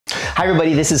Hi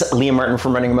everybody, this is Liam Martin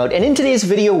from Running Remote, and in today's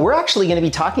video we're actually going to be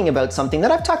talking about something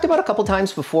that I've talked about a couple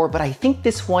times before, but I think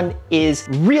this one is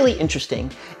really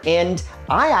interesting, and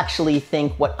I actually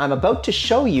think what I'm about to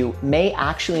show you may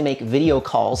actually make video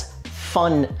calls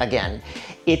fun again.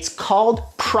 It's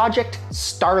called Project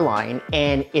Starline,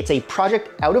 and it's a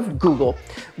project out of Google,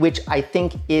 which I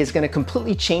think is going to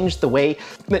completely change the way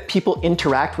that people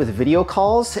interact with video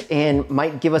calls and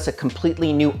might give us a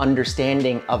completely new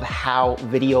understanding of how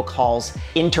video calls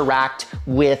interact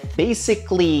with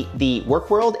basically the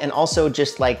work world and also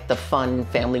just like the fun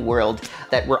family world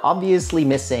that we're obviously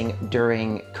missing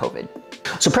during COVID.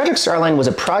 So Project Starline was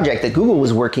a project that Google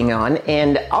was working on,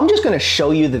 and I'm just going to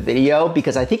show you the video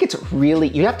because I think it's really,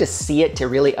 you have to see it to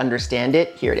really understand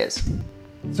it. Here it is.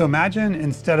 So imagine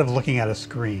instead of looking at a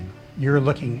screen, you're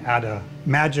looking at a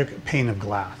magic pane of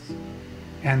glass.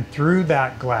 And through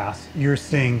that glass, you're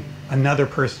seeing another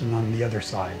person on the other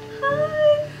side.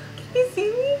 Hi, can you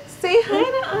see me? Say hi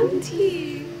to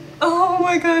Auntie. Oh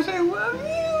my gosh, I love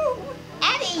you.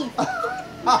 Eddie!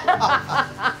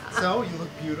 So, you look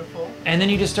beautiful. And then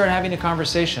you just start having a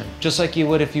conversation, just like you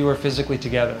would if you were physically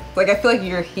together. Like, I feel like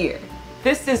you're here.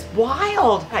 This is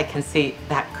wild. I can see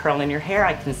that curl in your hair.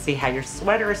 I can see how your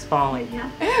sweater is falling.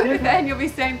 Yeah. But then you'll be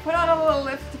saying, put on a little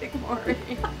lipstick, Maury.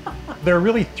 There are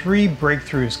really three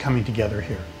breakthroughs coming together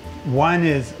here. One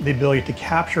is the ability to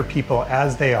capture people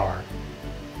as they are.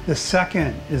 The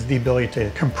second is the ability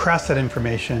to compress that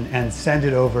information and send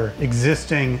it over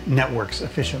existing networks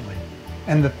efficiently.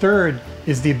 And the third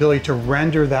is the ability to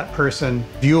render that person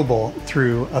viewable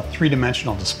through a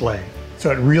three-dimensional display. So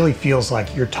it really feels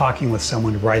like you're talking with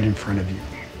someone right in front of you.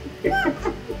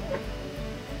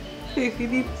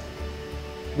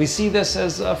 We see this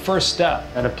as a first step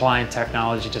at applying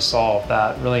technology to solve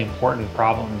that really important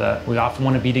problem that we often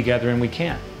want to be together and we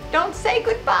can't. Don't say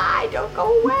goodbye, don't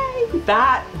go away.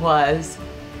 That was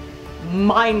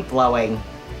mind-blowing.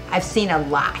 I've seen a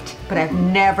lot, but I've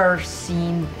never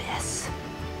seen this.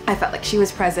 I felt like she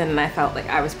was present and I felt like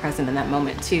I was present in that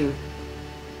moment too.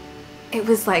 It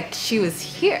was like she was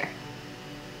here.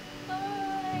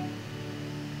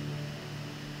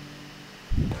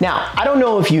 Now, I don't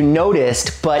know if you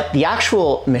noticed, but the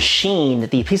actual machine,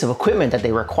 the piece of equipment that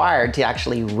they required to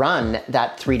actually run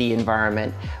that 3D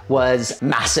environment was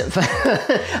massive.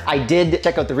 I did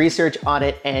check out the research on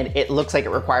it, and it looks like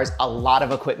it requires a lot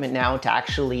of equipment now to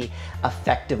actually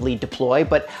effectively deploy,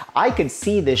 but I could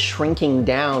see this shrinking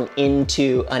down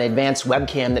into an advanced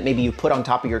webcam that maybe you put on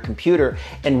top of your computer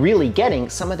and really getting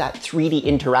some of that 3D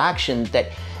interaction that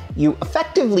you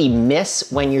effectively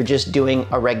miss when you're just doing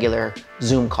a regular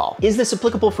Zoom call. Is this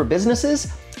applicable for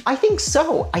businesses? I think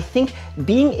so. I think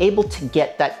being able to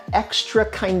get that extra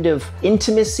kind of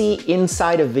intimacy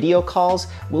inside of video calls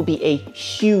will be a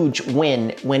huge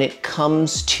win when it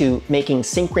comes to making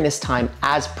synchronous time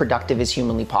as productive as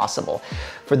humanly possible.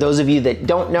 For those of you that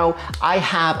don't know, I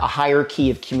have a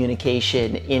hierarchy of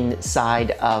communication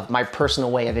inside of my personal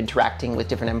way of interacting with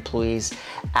different employees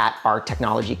at our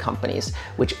technology companies,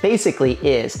 which basically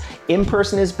is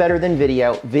in-person is better than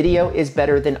video, video is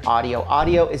better than audio,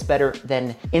 audio is better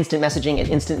than instant messaging, and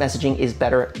instant messaging is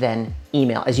better than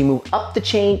email. As you move up the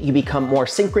chain, you become more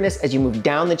synchronous. As you move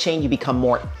down the chain, you become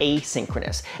more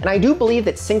asynchronous. And I do believe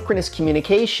that synchronous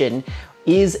communication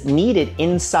is needed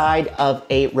inside of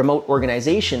a remote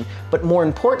organization. But more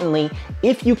importantly,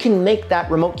 if you can make that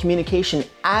remote communication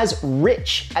as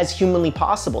rich as humanly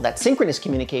possible, that synchronous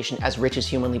communication as rich as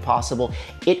humanly possible,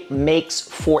 it makes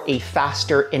for a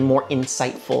faster and more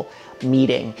insightful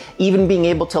meeting. Even being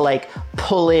able to like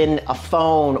pull in a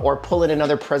phone or pull in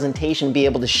another presentation, be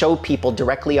able to show people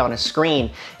directly on a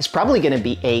screen is probably going to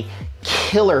be a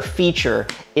killer feature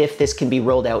if this can be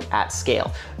rolled out at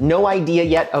scale. No idea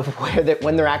yet of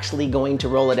when they're actually going to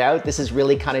roll it out. This is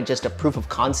really kind of just a proof of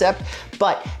concept,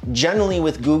 but generally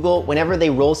with Google, whenever they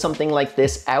roll something like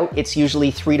this out, it's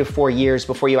usually 3 to 4 years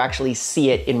before you actually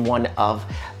see it in one of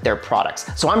their products.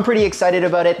 So I'm pretty excited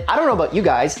about it. I don't know about you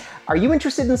guys. Are you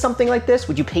interested in something like this?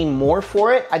 Would you pay more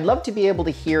for it? I'd love to be able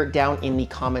to hear down in the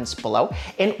comments below.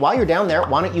 And while you're down there,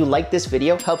 why don't you like this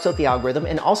video, helps out the algorithm,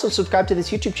 and also subscribe to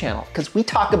this YouTube channel because we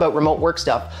talk about remote work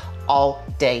stuff all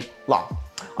day long.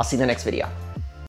 I'll see you in the next video.